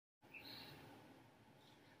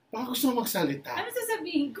Baka gusto mo magsalita. Ano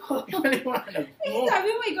sasabihin ko? Ipaliwanag mo. Sabi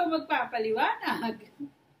mo, ikaw magpapaliwanag.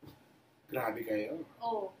 Grabe kayo.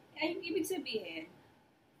 Oo. Ay, ibig sabihin,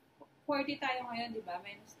 40 tayo ngayon, di ba?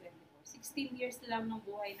 Minus 24. 16 years lang ng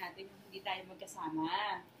buhay natin yung hindi tayo magkasama.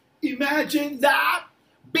 Imagine that!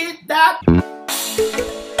 Beat that!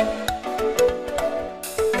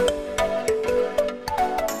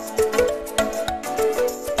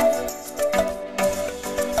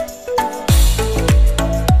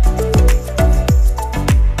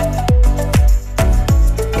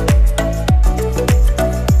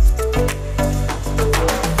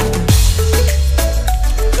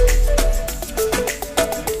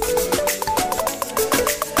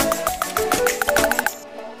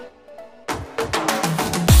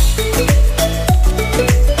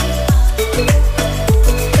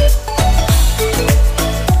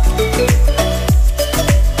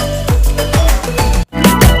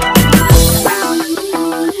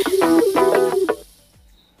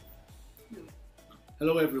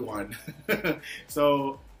 Hello everyone.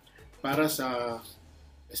 So, para sa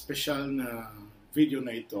special na video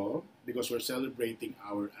na ito, because we're celebrating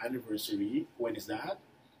our anniversary. When is that?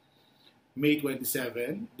 May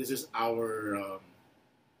 27. This is our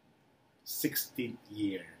 16th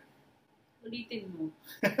year. Ulitin mo.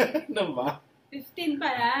 Ano ba? 15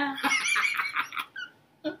 pala.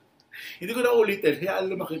 Hindi ko na ulitin. Kaya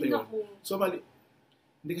alam makita yun. Naku. So,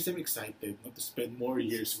 hindi kasi I'm excited not to spend more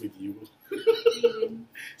years with you.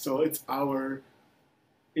 So, it's our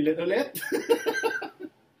ilan ulit?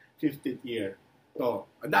 15th year. So,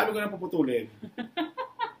 ang dami ko na paputulin.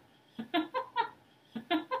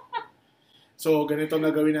 So, ganito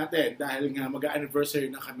na gawin natin. Dahil nga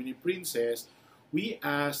mag-anniversary na kami ni Princess, we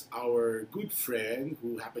asked our good friend,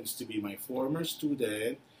 who happens to be my former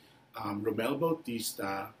student, Romel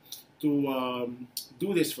Bautista, to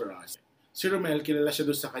do this for us. Si Romel, kilala siya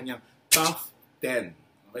doon sa kanyang top 10.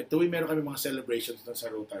 Okay, tuwing meron kami mga celebrations doon sa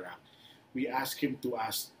Rotaract, we ask him to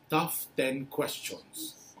ask top 10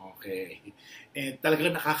 questions. Okay. And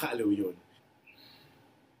talagang nakakaalaw yun.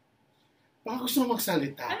 Baka gusto mo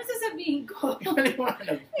magsalita. Ano sasabihin ko?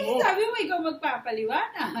 Ipaliwanag mo. Sabi mo, ikaw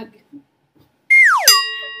magpapaliwanag.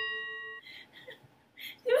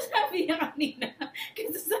 Di ba sabi niya kanina?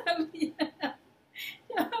 Kasi sabi niya na,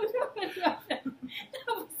 tapos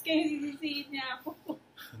kayo sisisihin niya ako.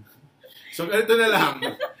 So, ganito na lang.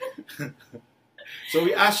 So,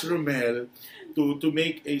 we asked Romel to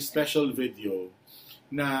make a special video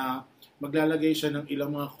na maglalagay siya ng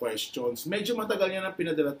ilang mga questions. Medyo matagal niya na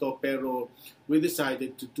pinadala to, pero we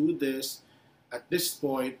decided to do this at this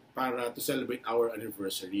point para to celebrate our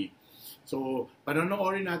anniversary. So,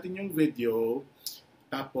 panonoodin natin yung video,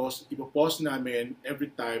 tapos ipopost namin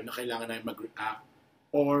every time na kailangan namin mag-react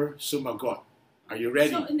or sumagot. Are you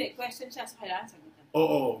ready? So, hindi. Question siya sa kailangan sagutan.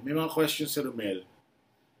 Oo. May mga questions si Romel.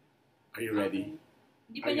 Are you ready?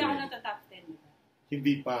 Okay. Hindi pa niya ako natatop 10.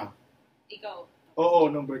 Hindi pa. Ikaw.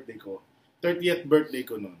 Oo, nung birthday ko. 30th birthday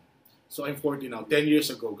ko nun. So, I'm 40 now. 10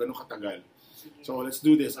 years ago. Ganun katagal. Sige. So, let's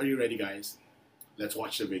do this. Are you ready, guys? Let's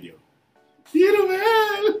watch the video. Si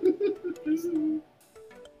Romel!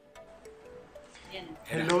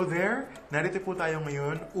 Hello there! Narito po tayo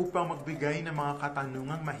ngayon upang magbigay ng mga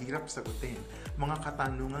katanungang mahirap sagutin. Mga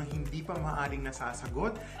katanungang hindi pa maaring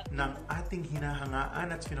nasasagot ng ating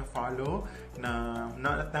hinahangaan at fina-follow na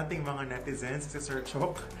nating mga netizens, si Sir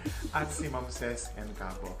Chock at si Ma'am Cess and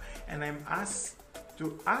Capo. And I'm asked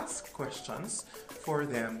to ask questions for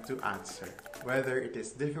them to answer. Whether it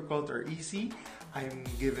is difficult or easy, I'm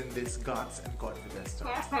given this guts and confidence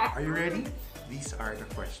to ask. Are you ready? These are the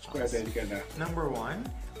questions. Pwede ka na. Number 1,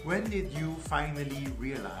 when did you finally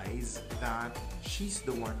realize that she's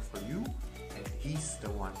the one for you and he's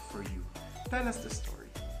the one for you? Tell us the story.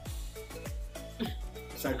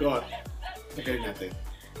 Sagot. Nagaling natin.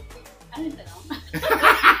 Ano yung tanong?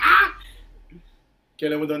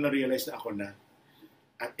 Kailan mo daw na-realize na ako na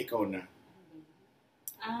at ikaw na?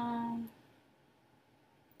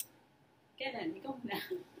 Kailan? Ikaw na.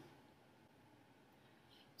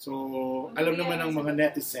 So, alam naman ng mga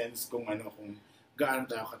netizens kung gaano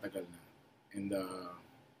tayo katagal na. And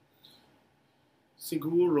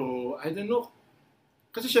siguro, I don't know.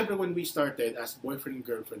 Kasi syempre when we started as boyfriend and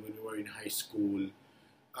girlfriend when we were in high school,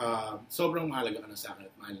 sobrang mahalaga ka na sa akin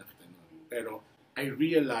at mahal na kita nun. Pero I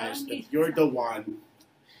realized that you're the one.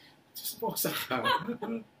 Chismosa ka.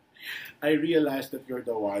 I realized that you're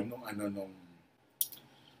the one nung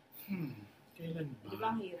kailan ba? Di ba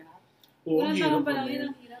ang hirap? Oo, ang hirap. Parang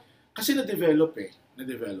hirap. Kasi na-develop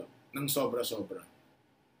Na-develop. Nang sobra-sobra.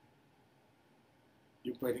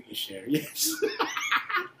 Yung pwedeng i-share. Yes.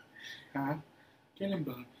 Ha? Kailan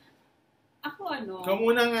ba? Ako ano? Ikaw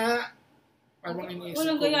muna nga. Habang iniisip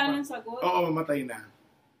Walang ko gaya pa. ng sagot. Oo, mamatay na.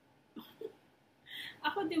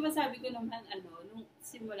 Ako, di ba sabi ko naman, nung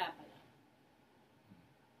simula pa lang.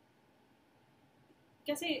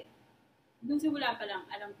 Kasi, nung simula pa lang,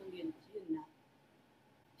 alam kong yun na.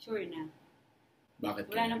 Sure na. Bakit?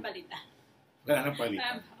 Wala nang palitan. Wala nang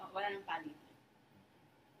palitan. Wala nang palitan.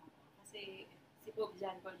 Kasi, si Pope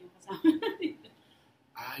John Paul yung kasama natin.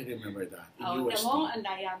 I remember that. In UST. UST. Mo, ang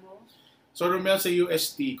daya mo. So, Romel, sa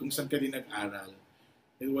UST, kung saan ka din nag-aral,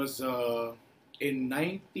 it was in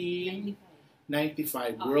 1995,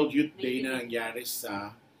 World Youth Day na nangyari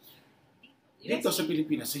sa dito sa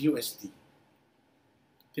Pilipinas, sa UST.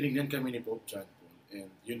 Tinignan kami ni Pope John Paul.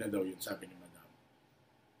 And yun na daw yun, sabi ni Madam.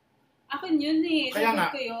 Akin yun eh. Kaya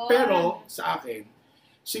nga, yun. pero sa akin,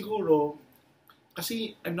 siguro,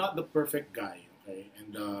 kasi I'm not the perfect guy, okay?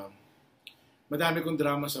 And madami kong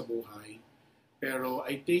drama sa buhay. Pero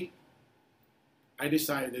I think I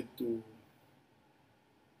decided to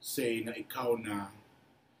say na ikaw na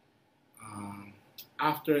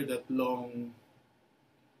after that long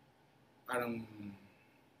parang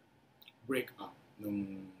break up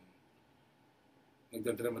nung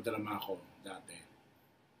nagdadrama-drama ako dati.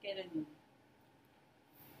 Kailan yun?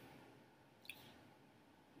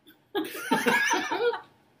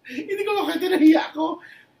 Hindi ko makita, nahiya ako.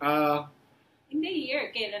 Hindi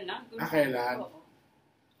year. Kailan lang? Kailan? Oo.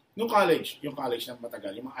 Nung college, yung college na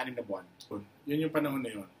matagal, yung mga 6 na buwan. Yun yung panahon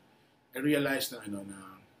na yun. I realized na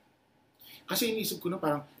kasi inisip ko na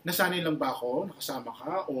parang, nasanay lang ba ako, nakasama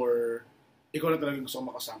ka, or ikaw na talagang gusto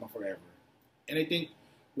ko makasama forever. And I think,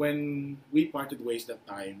 when we parted ways that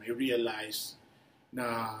time, I realized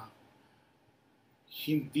na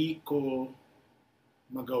hindi ko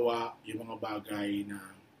magawa yung mga bagay na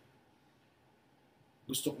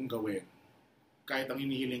gusto kong gawin. Kahit ang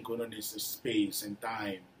hinihiling ko nun is space and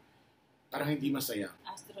time. Parang hindi masaya.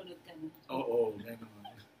 Astronaut ka na. Oo,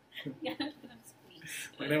 gano'n. Ganun ng space.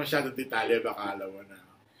 Pag na masyadong detalye, baka alam mo na.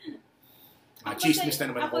 Chismis na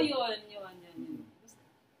naman ako. Ako yun.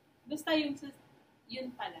 Basta yun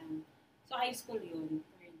pa lang. So, high school yun.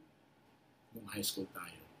 Nung high school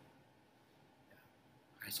tayo. Yeah.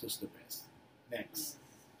 High school's the best. Next.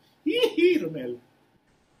 Hihi, Romel.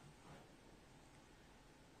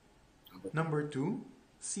 Number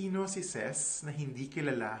 2, sino si Cess na hindi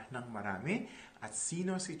kilala ng marami at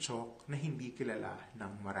sino si Chock na hindi kilala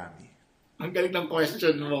ng marami? Ang galing ng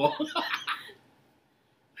question mo.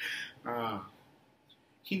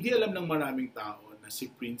 Hindi alam ng maraming tao na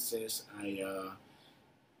si Princess ay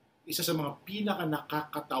isa sa mga pinaka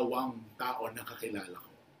nakakatawang tao na kakilala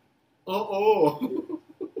ko. Oo!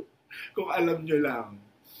 Kung alam nyo lang.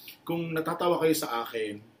 Kung natatawa kayo sa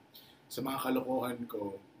akin, sa mga kalokohan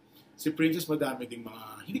ko, si Princess madami ding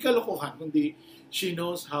mga, hindi kalokohan, kundi she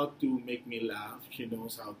knows how to make me laugh. She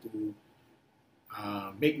knows how to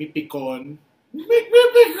make me pikon. Make me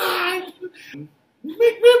pikon!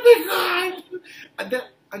 Make me pikon!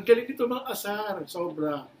 Ang galing nito mga asar.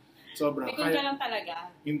 Sobra. Pikon ka lang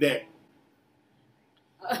talaga? Hindi.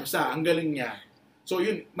 Basta, ang galing niya. So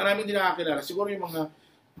yun, maraming hindi nakakilala. Siguro yung mga,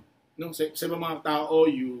 sa mga tao,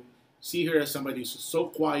 you see her as somebody who's so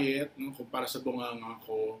quiet, kumpara sa bunganga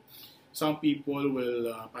ko. Some people will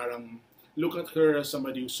parang look at her as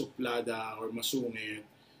somebody who's suplada or masungit.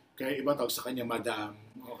 Kaya iba tawag sa kanya, madam.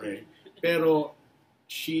 Okay. Pero,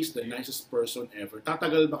 she's the nicest person ever.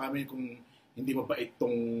 Tatagal ba kami kung hindi mabait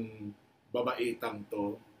tong babaitang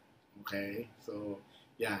to? Okay? So,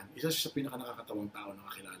 yan. Isa siya sa pinaka-nakakatawang tao na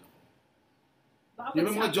kakilala ko.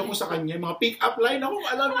 Yung mga joke ko sa kanya, mga pick-up line ako,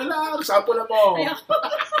 alam na lang. Sample na mo.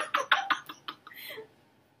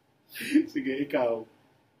 Sige, ikaw.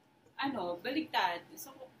 Baliktad.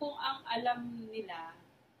 So, kung ang alam nila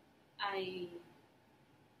ay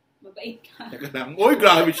mabait ka. Teka lang. Uy,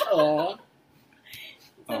 grabe siya.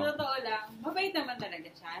 Sa totoo lang, mabait naman talaga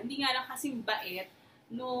siya. Hindi nga lang kasing bait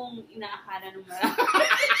nung inaakala ng marami.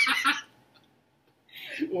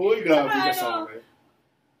 Uy, grabe ka sa akin.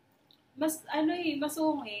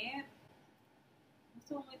 Masungit.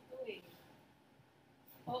 Masungit to eh.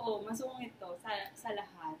 Oo, masungit to sa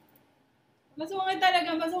lahat. Masungit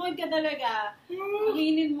ka talaga.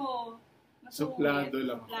 Aminin mo. Masungit. Suplado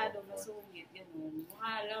lang. Suplado, masungit. Ganun.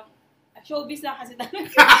 Mukha lang. Showbiz lang kasi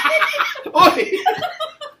talaga. Uy!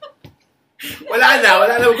 Wala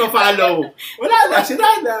na magpa-follow. Wala na,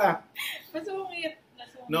 sira na. Masungit.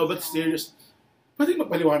 No, but serious. Pwede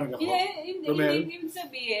magpaliwanag ako? Hindi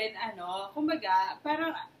sabihin, kumbaga,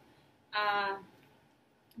 parang,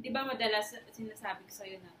 di ba madalas sinasabi ko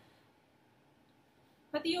sa'yo na,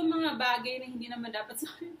 pati yung mga bagay na hindi naman dapat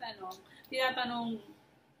sa akin tinatanong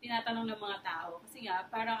tinatanong ng mga tao. Kasi nga,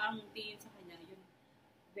 parang ang tingin sa kanya, yun,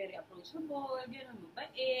 very approachable, gano'n,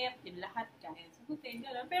 mabait, yung lahat kaya sagutin,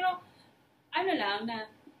 gano'n. Pero, ano lang, na,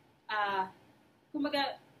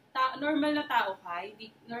 kumaga, normal na tao ka, hindi,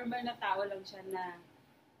 normal na tao lang siya na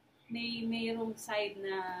mayroong side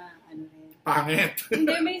na, ano rin. Pangit.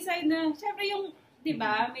 Hindi, may side na, syempre yung, di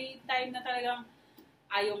ba, may time na talagang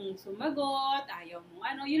ayong sumagot, ayaw mo,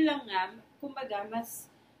 ano, yun lang nga, kumbaga, mas,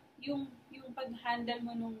 yung pag-handle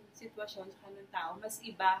mo nung sitwasyon sa kanong tao, mas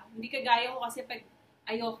iba. Hindi kagaya ko kasi pag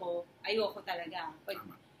ayoko talaga. Pag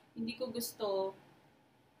hindi ko gusto,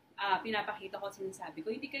 pinapakita ko, sinasabi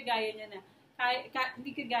ko, hindi kagaya niya na,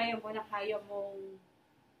 hindi kagaya mo na kaya mong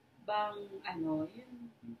bang, ano,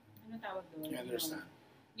 yun, ano tawag doon? I understand.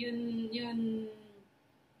 Yun,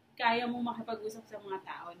 kaya mong makipag-usap sa mga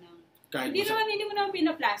tao ng, Kahit hindi mo naman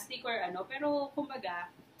pinaplastic or ano, pero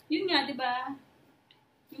kumbaga, yun nga, di ba?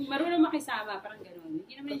 Yung marunong makisama, parang gano'n.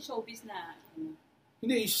 Hindi naman yung showbiz na, ano.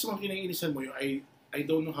 Hindi, isa sa mga kinaiinisan mo yung I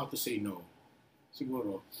don't know how to say no.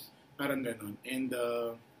 Siguro. Parang gano'n. And,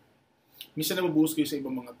 minsan nabubuhos kayo sa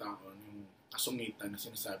ibang mga tao, yung kasungitan na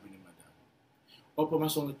sinasabi ni Madam. O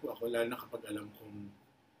pumasungit po ako, lalo na kapag alam kong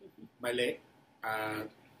mali. At,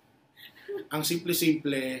 ang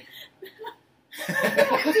simple-simple.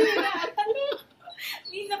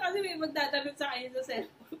 Minsan kasi may magtatanong sa kanya sa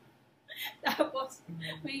cellphone. Tapos,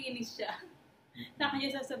 may inis siya. Sa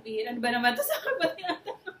kanya sasabihin, ano ba naman ito sa kabat niya?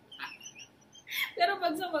 Pero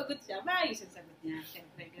pag sumagot siya, maayos yung sagot niya.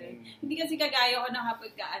 Siyempre, hindi kasi kagaya ko na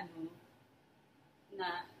kapag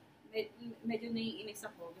na medyo naiinis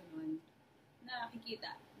ako, gano'n.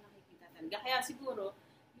 Nakikita talaga. Kaya siguro,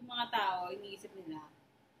 yung mga tao, iniisip nila,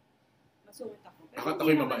 masungit ako. Pero Akot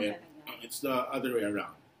ako'y mabait. It's the other way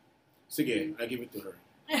around. Sige, I give it to her.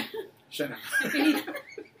 Siya na.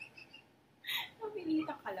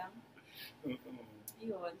 Napilitan ka lang.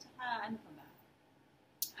 Yun. Tsaka, ano pa ba?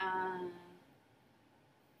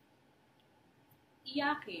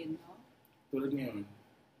 Iyakin, no? Tulad ngayon.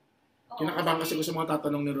 Oo, Kinakabahan kasi ko sa mga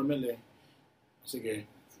tatanong ni Romel eh. Sige.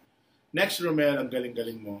 Next, Romel, ang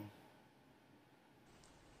galing-galing mo.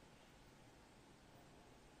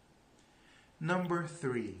 Number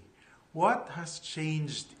 3. What has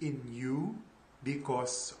changed in you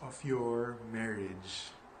because of your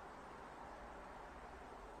marriage?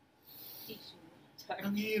 issue. Sorry.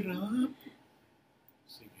 Ang hirap.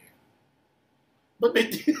 Sige. Ba't may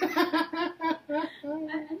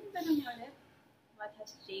Ano ba nang ulit? What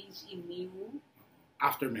has changed in you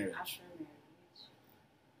After marriage. after marriage?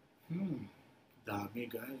 Dami,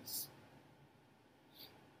 guys.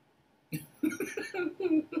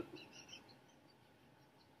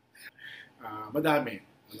 Madami.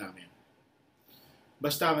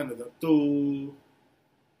 Basta ano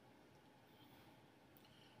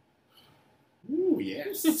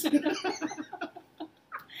yes.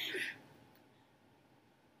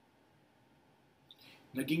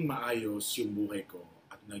 Naging maayos yung buhay ko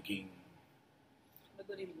at naging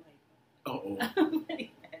Bago rin buhay ko. oo,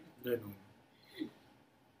 ganun.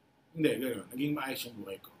 Hindi, ganun. Naging maayos yung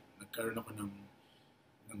buhay ko. Nagkaroon ako ng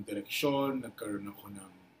direksyon, nagkaroon ako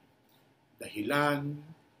ng dahilan,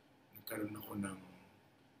 nagkaroon ako ng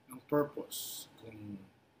purpose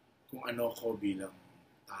kung ano ako bilang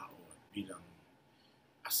tao at bilang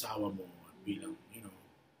asawa mo at bilang, Ano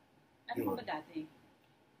yun. ba dati?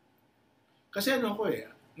 Kasi ano ako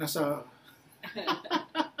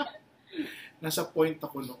nasa point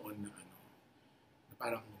ako noon na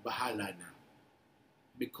parang bahala na.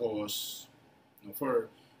 Because for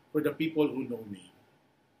the people who know me,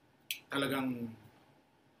 talagang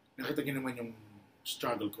nakita niyo naman yung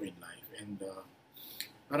struggle ko in life. And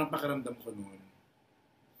parang pakiramdam ko noon,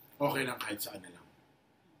 okay lang kahit saan na lang.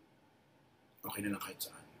 Okay na lang kahit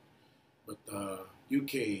saan. But you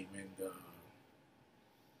came and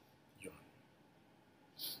yun.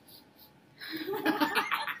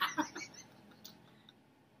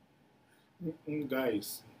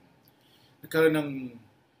 Guys, nagkaroon ng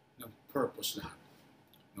purpose lahat.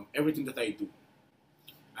 Everything that I do.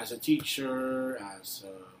 As a teacher, as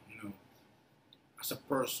a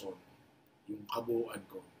person, yung kabuuan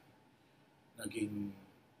ko, naging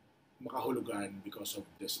makahulugan because of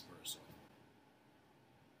this person.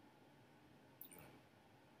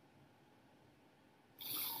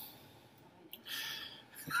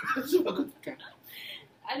 Sumagot ka.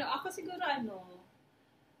 Ako siguro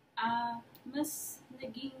mas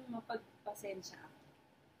naging mapagpasensya ako.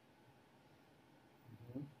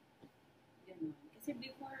 Ganun. Kasi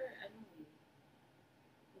before,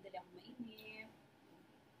 madali ako mainip.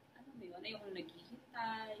 Mo yun, ayoko na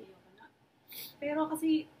naghihintay, ayoko na. Pero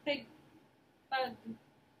kasi, pag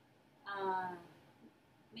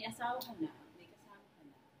may asawa ka na, may kasama ka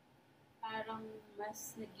na, parang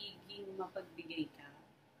mas nagiging mapagbigay ka,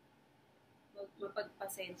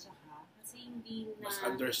 mapagpasensya ka, kasi hindi na Mas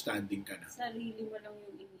understanding ka na. sarili mo lang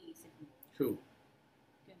yung iniisip mo. True.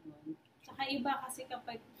 Ganun. Tsaka iba kasi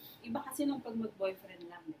nung pag mag-boyfriend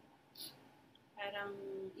lang, di ba? Parang,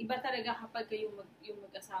 iba talaga kapag yung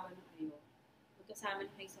mag-asawa na kayo, magkasama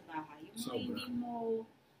na kayo sa bahay. Yung mga hindi mo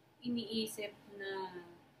iniisip na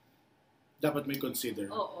dapat may consider.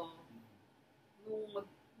 oo.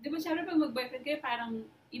 Di ba syempre pag mag-boyfriend kayo, parang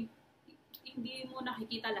hindi mo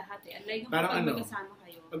nakikita lahat eh. Unlike yung Parang pag magkasama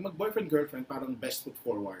kayo. Pag mag-boyfriend-girlfriend, parang best foot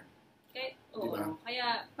forward. Oo. Diba?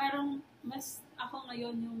 Kaya parang ako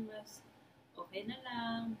ngayon yung mas okay na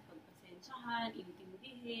lang, pagpasensyahan,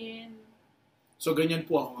 intindihin. So, ganyan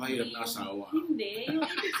po ako kahirap na asawa. Hindi. Yung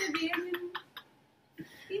ibig sabihin,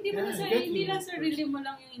 hindi lang sarili mo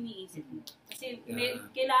lang yung iniisip mo. Kasi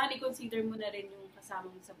kailangan i-consider mo na rin yung kasama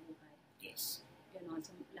mo sa buhay. Yes. Ganon.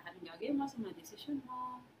 Sa lahat ng gagawin mo, sa mga desisyon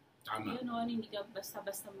mo. Tama. Ganon, hindi ka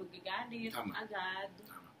basta-basta magagalit agad.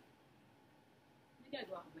 Tama.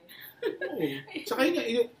 Nagagawa ko ba yan? Oo. Saka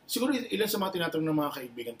siguro ilan sa mga tinatanong ng mga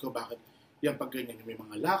kaibigan ko, bakit yan pag ganyan, may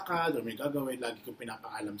mga lakad o may gagawin, lagi kong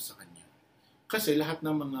pinapaalam sa kanya. Kasi lahat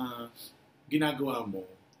ng mga ginagawa mo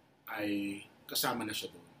ay kasama na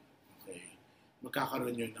siya doon. Okay?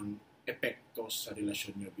 Magkakaroon yun ng epekto sa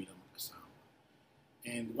relasyon niyo bilang mag-asawa.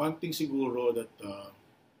 And one thing siguro that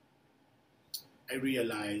I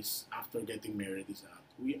realized after getting married is that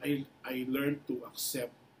I learned to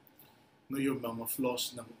accept yung mga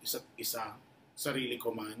flaws ng isa't isa, sarili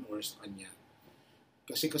ko man or sa kanya.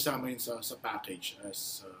 Kasi kasama yun sa package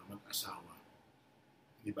as mag-asawa.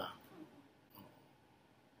 Di ba?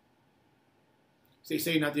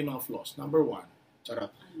 Say natin yung mga flaws. Number 1.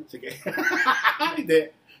 Charot. Sige. Hindi.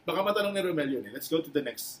 Baka matanong ni Romel yun eh. Let's go to the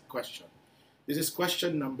next question. This is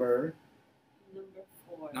question number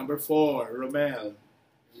 4. Number 4. Romel.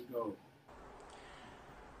 Here you go.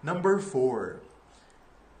 Number 4.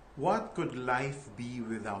 What could life be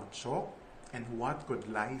without Chock? And what could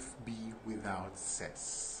life be without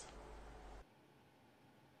Cess?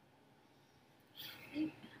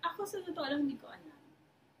 Ako sa totoo lang, hindi ko alam.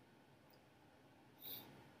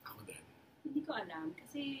 Hindi ko alam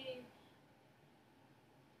kasi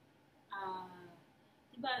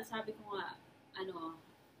diba sabi ko nga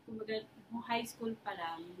kumbaga nung high school pa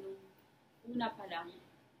lang, nung una pa lang,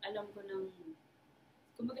 alam ko nang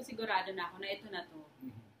kumbaga sigurado na ako na ito na to.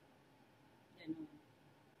 Ganun.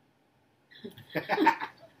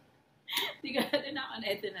 Sigurado na ako na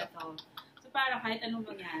ito na to. So parang kahit anong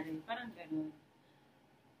mangyari, parang ganun.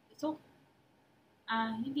 So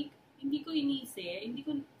hindi ko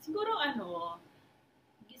siguro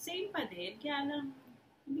same pa din, kaya lang,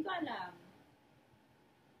 hindi ko alam.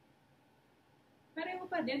 Pareho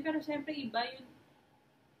pa din, pero syempre iba yun.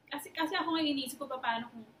 Kasi ako nga iniisip ko pa paano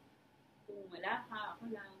kung wala ka, ako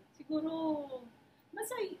lang. Siguro,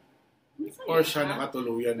 masaya. Or siya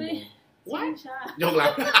nakatuluyan mo. What? Siya. Joke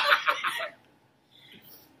lang.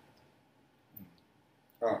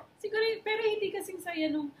 Siguro, pero hindi kasing saya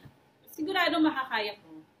sigurado makakaya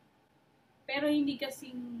ko. Pero hindi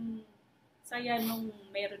kasing saya nung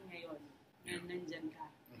meron ngayon na nandyan ka.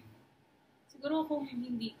 Siguro kung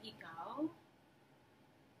hindi ikaw,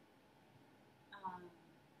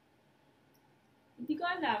 hindi ko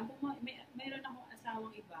alam kung mayroon akong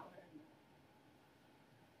asawang iba or ano.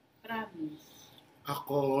 Promise.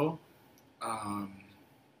 Ako,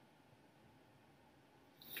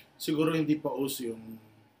 siguro hindi pa uso yung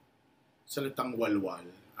salitang walwal.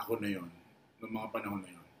 Ako na yon noong mga panahon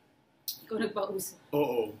na yon. Ikaw nagpauso.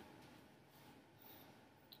 Oo.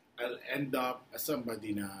 I'll end up as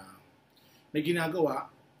somebody na may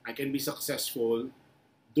ginagawa. I can be successful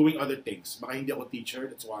doing other things. Baka hindi ako teacher,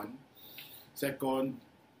 that's one. Second,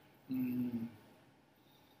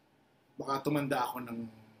 baka tumanda ako ng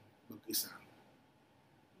mag-isa.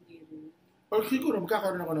 Hindi rin. Or siguro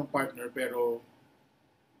magkakaroon ako ng partner pero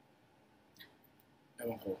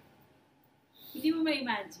ewan ko. Hindi mo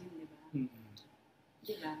ma-imagine, di ba?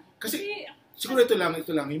 Di ba? Kasi siguro ito lang.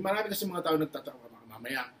 Marami kasi mga tao nagtataka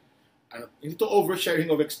mamaya. Hindi to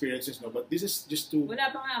oversharing of experiences, no? But this is just to...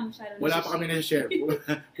 Wala pa nga masyadong wala pa kami na-share.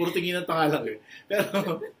 Puro tinginan pa nga lang eh.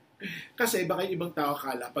 Pero, kasi baka yung ibang tao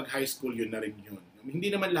akala, pag high school yun na rin yun.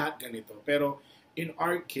 Hindi naman lahat ganito. Pero, in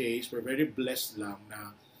our case, we're very blessed lang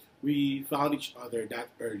na we found each other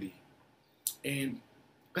that early. And,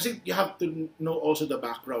 kasi you have to know also the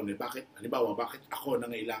background eh. Bakit, halimbawa, bakit ako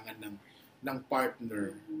nangailangan ng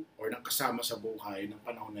partner or ng kasama sa buhay ng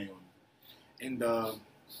panahon na yun. And,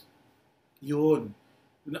 yun.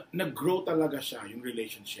 nag-grow talaga siya, yung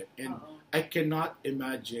relationship. And Oo. I cannot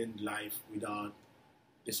imagine life without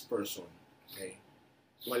this person. Okay?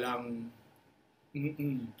 Walang...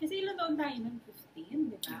 Kasi ilang taon tayo nun?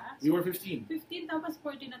 15, di ba? We were 15. 15 tapos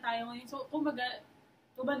 14 na tayo ngayon. So, kumbaga,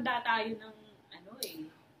 tumanda tayo ng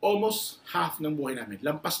Almost half ng buhay namin.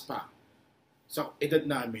 Lampas pa sa edad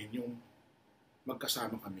namin yung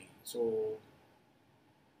magkasama kami. So,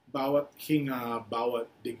 bawat hinga, bawat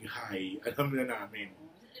dighay, alam na namin.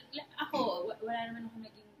 Ako, wala naman ako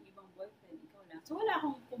naging ibang boyfriend. Ikaw lang. So, wala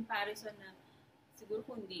akong comparison na siguro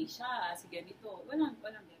kung hindi siya, si ganito. Walang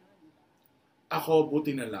gano'n. Ako,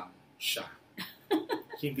 buti na lang siya.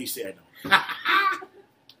 Hindi si ano.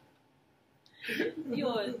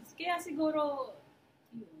 Yun. Kaya siguro,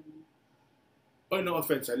 yun. Oh, no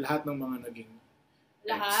offense, lahat ng mga naging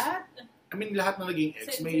Lahat? I mean, lahat ng naging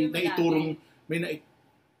ex, Sa- may sa- naiturong,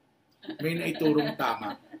 may naiturong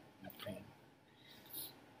tama. Okay.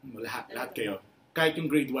 Lahat kayo. Kahit yung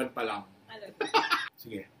grade 1 pa lang.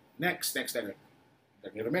 Sige. Next.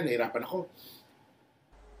 Dami Romel, nahirapan ako.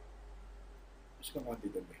 Gusto ko konti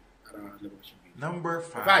doon eh. Para labas yung video. Number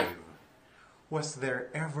 5. Five. Was there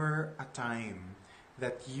ever a time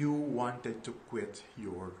that you wanted to quit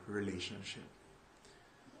your relationship?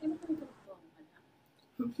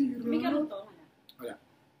 May karutong. Wala.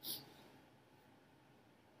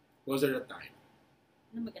 Was there a time?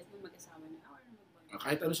 Nung mag-asawa na or nung mag-boyfriend?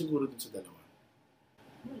 Kahit ano siguro dun sa dalawa.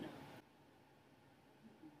 Wala.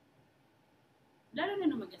 Lalo na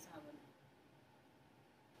nung mag-asawa na.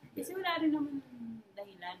 Kasi wala rin naman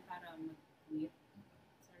dahilan para mag-quit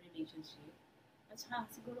sa relationship. At saka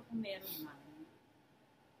siguro kung meron man,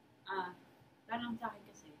 parang sa akin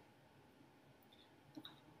kasi,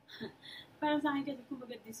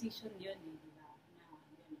 kumbaga decision yun eh, di ba? Na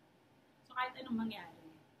gano'n. So kahit anong mangyari,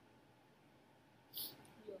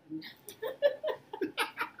 yun.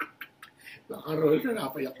 Nakaroll na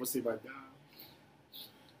napayak mo si Madam.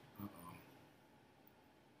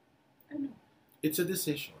 Ano? It's a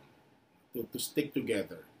decision to stick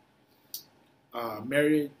together.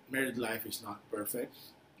 Married life is not perfect.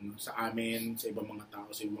 Sa amin, sa ibang mga tao,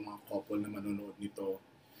 sa ibang mga couple na manonood nito,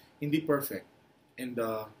 hindi perfect. And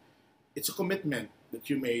it's a commitment that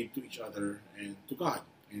you made to each other and to God.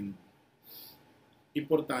 And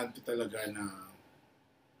importante talaga na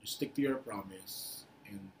you stick to your promise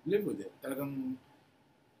and live with it. Talagang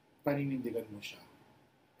paninindigan mo siya.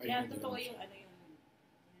 Kaya Paninindigan totoo mo siya. yung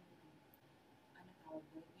tawag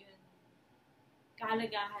mo, yun,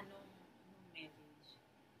 kahalagahan ng marriage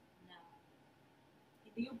na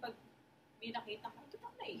hindi yung pag may nakita ka,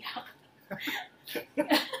 tutang naiyak.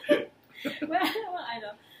 Wala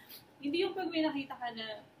namang hindi yung pag may nakita ka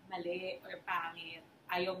na mali or pangit,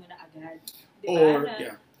 ayaw mo na agad. Di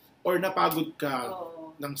ba? Or napagod ka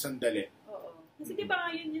Oo. ng sandali. Oo. Kasi di ba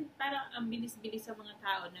ngayon yung parang ang bilis-bilis sa mga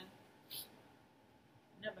tao na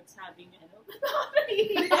magsabing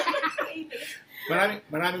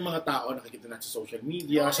Maraming mga tao nakikita natin sa social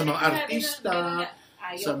media, sa mga sabi artista,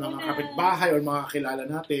 ayaw sa ko mga na. kapitbahay o mga kilala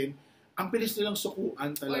natin. Ang bilis nilang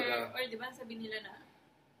sukuan talaga. Or di ba sabi nila na,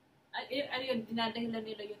 ano yun, dinadahilan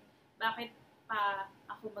nila yun, bakit pa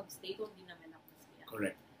ako magstay kung di naman ako masaya?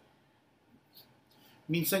 Correct.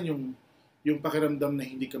 Minsan yung pakiramdam na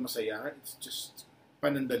hindi ka masaya, it's just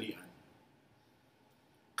panandalian.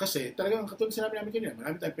 Kasi talagang katulad sinabi namin kanina,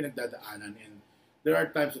 marami tayong pinagdadaanan and there are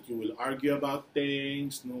times that you will argue about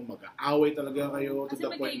things, mag-aaway talaga kayo to Kasi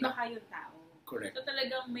the point magkaiba na... kayong tao. Correct. So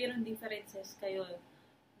talagang mayroong differences kayo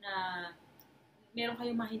na meron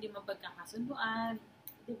kayong mga hindi mapagkakasunduan.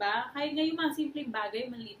 Diba? Kahit nga yung mga simpleng bagay,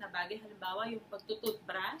 maliit na bagay, halimbawa yung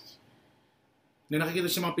pagtututbrush. Na nakikita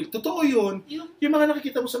sa mga pelikula. Totoo yun. Yung mga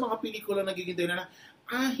nakikita mo sa mga pelikula nagiging na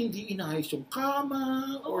hindi inayos yung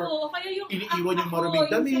kama, or kaya yung, iniiwan yung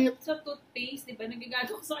maruming damit. Sa toothpaste, diba?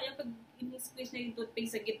 Nagagago ko sa kaya pag in-squeeze na yung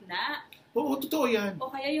toothpaste sa gitna. Oo, totoo yan.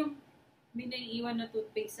 O kaya yung may naiiwan na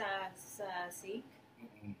toothpaste sa sink.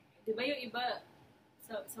 Diba yung iba,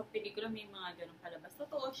 sa pelikula may mga ganong palabas.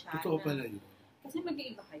 Totoo siya. Totoo pala yun. Kasi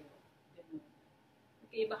mag-iiba kayo. Ganun.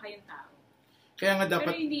 Mag-iiba kayong tao. Kaya nga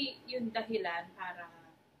dapat... Pero hindi yung dahilan para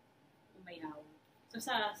umayaw. So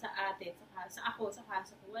sa atin, sa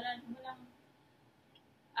kaso ko, walang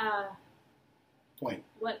point.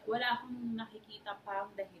 Wala akong nakikita pang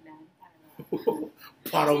dahilan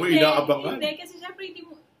para mo inaabangan. Hindi, kasi syempre hindi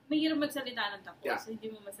mo, mahirap magsalita ng tapos. Yeah. So hindi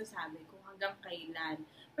mo masasabi kung hanggang kailan.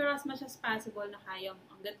 Pero as much as possible na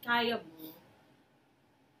hanggat kaya mo,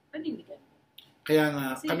 panindigan mo. Kaya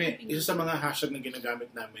nga, Kasi kami, isa sa mga hashtag na ginagamit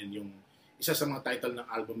namin, yung isa sa mga title ng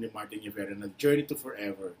album ni Martin Rivera na Journey to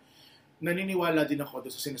Forever. naniniwala din ako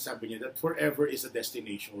doon sa sinasabi niya that forever is a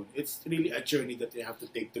destination. It's really a journey that you have to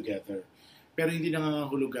take together. Pero hindi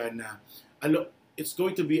nangangahulugan na it's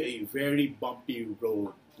going to be a very bumpy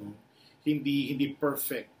road. No? Hindi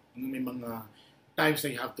perfect. May mga times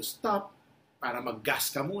na you have to stop para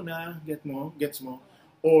mag-gas ka muna, gets mo?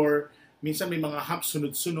 Or minsan may mga humps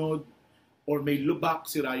sunod-sunod, or may lubak,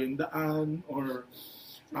 sira yung daan, or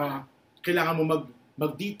kailangan mo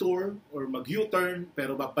mag-detour or mag-U-turn,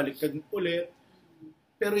 pero babalik ka ulit.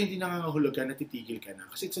 Pero hindi nangangahulugan na titigil ka na.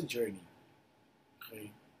 Kasi it's a journey.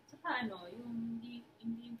 Okay? Saka yung hindi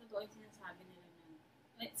yung totoo yung sinasabi nila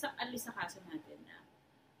at least sa kaso natin na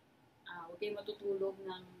huwag kayo matutulog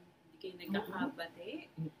ng hindi kayo nagkakabate.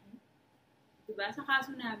 Diba? Sa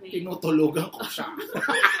kaso namin, tinutulogan ko siya.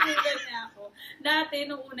 tinutulogan niya ako. Dati,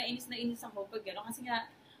 nung una, inis na inis ako pag gano'n. Kasi nga,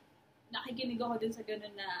 nakikinig ako dun sa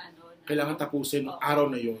gano'n na kailangan tapusin ng araw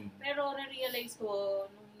na yun. Pero na-realize ko,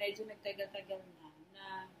 nung medyo nagtagal-tagal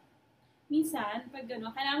na minsan, pag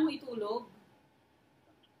gano'n, kailangan mo itulog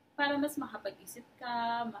para mas makapag-isip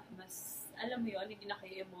ka, mas, alam mo yun, hindi na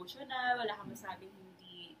kayo emotional, wala kang masabing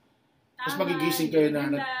hindi tama. Mas magigising kayo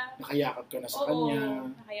na nakayakap ka na sa kanya.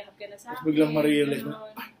 Nakayakap ka na sa akin. Tapos biglang ma-realize na,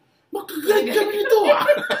 magkagad kami nito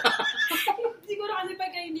Siguro kasi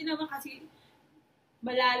pagka hindi naman kasi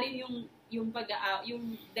malalim yung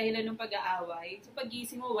dahilan ng pag-aaway. So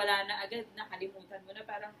pag-gising mo, wala na agad, nakalimutan mo na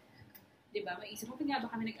parang, di ba, maisip mo, nga ba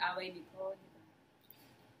kami nag-aaway nito? Di ba?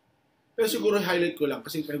 Pero siguro highlight ko lang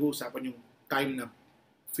kasi pinag-uusapan yung time na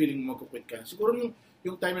feeling mo magkukwit ka. Siguro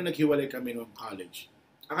yung time na naghiwalay kami noong college.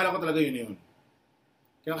 Akala ko talaga yun.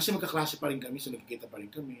 Kaya kasi magkaklase pa rin kami, so nagkikita pa rin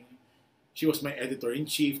kami. She was my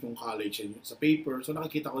editor-in-chief nung college sa paper. So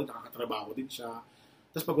nakikita ko din, nakakatrabaho din siya.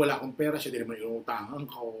 Tapos pag wala akong pera, siya din naman inuutangan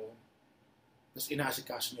ko. Tapos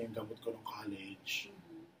inaasikaso niya yung gamot ko nung college.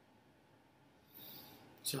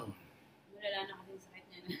 So, malala na kasi sakit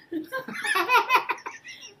niya na.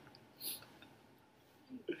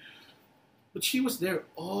 But she was there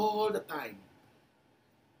all the time.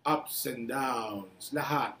 Ups and downs,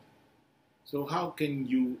 lahat. So how can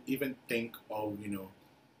you even think of,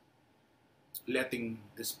 letting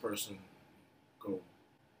this person go?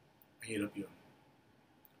 Mahirap yun.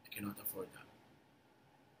 I cannot afford that.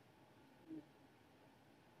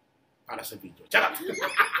 Para sa video. Charot!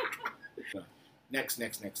 Next.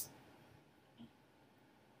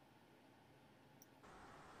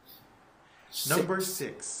 Number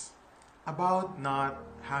 6. About not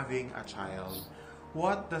having a child.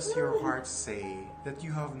 What does your heart say that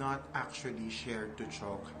you have not actually shared to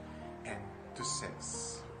Chock and to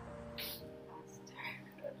Cess?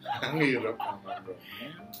 Ang hirap naman, bro.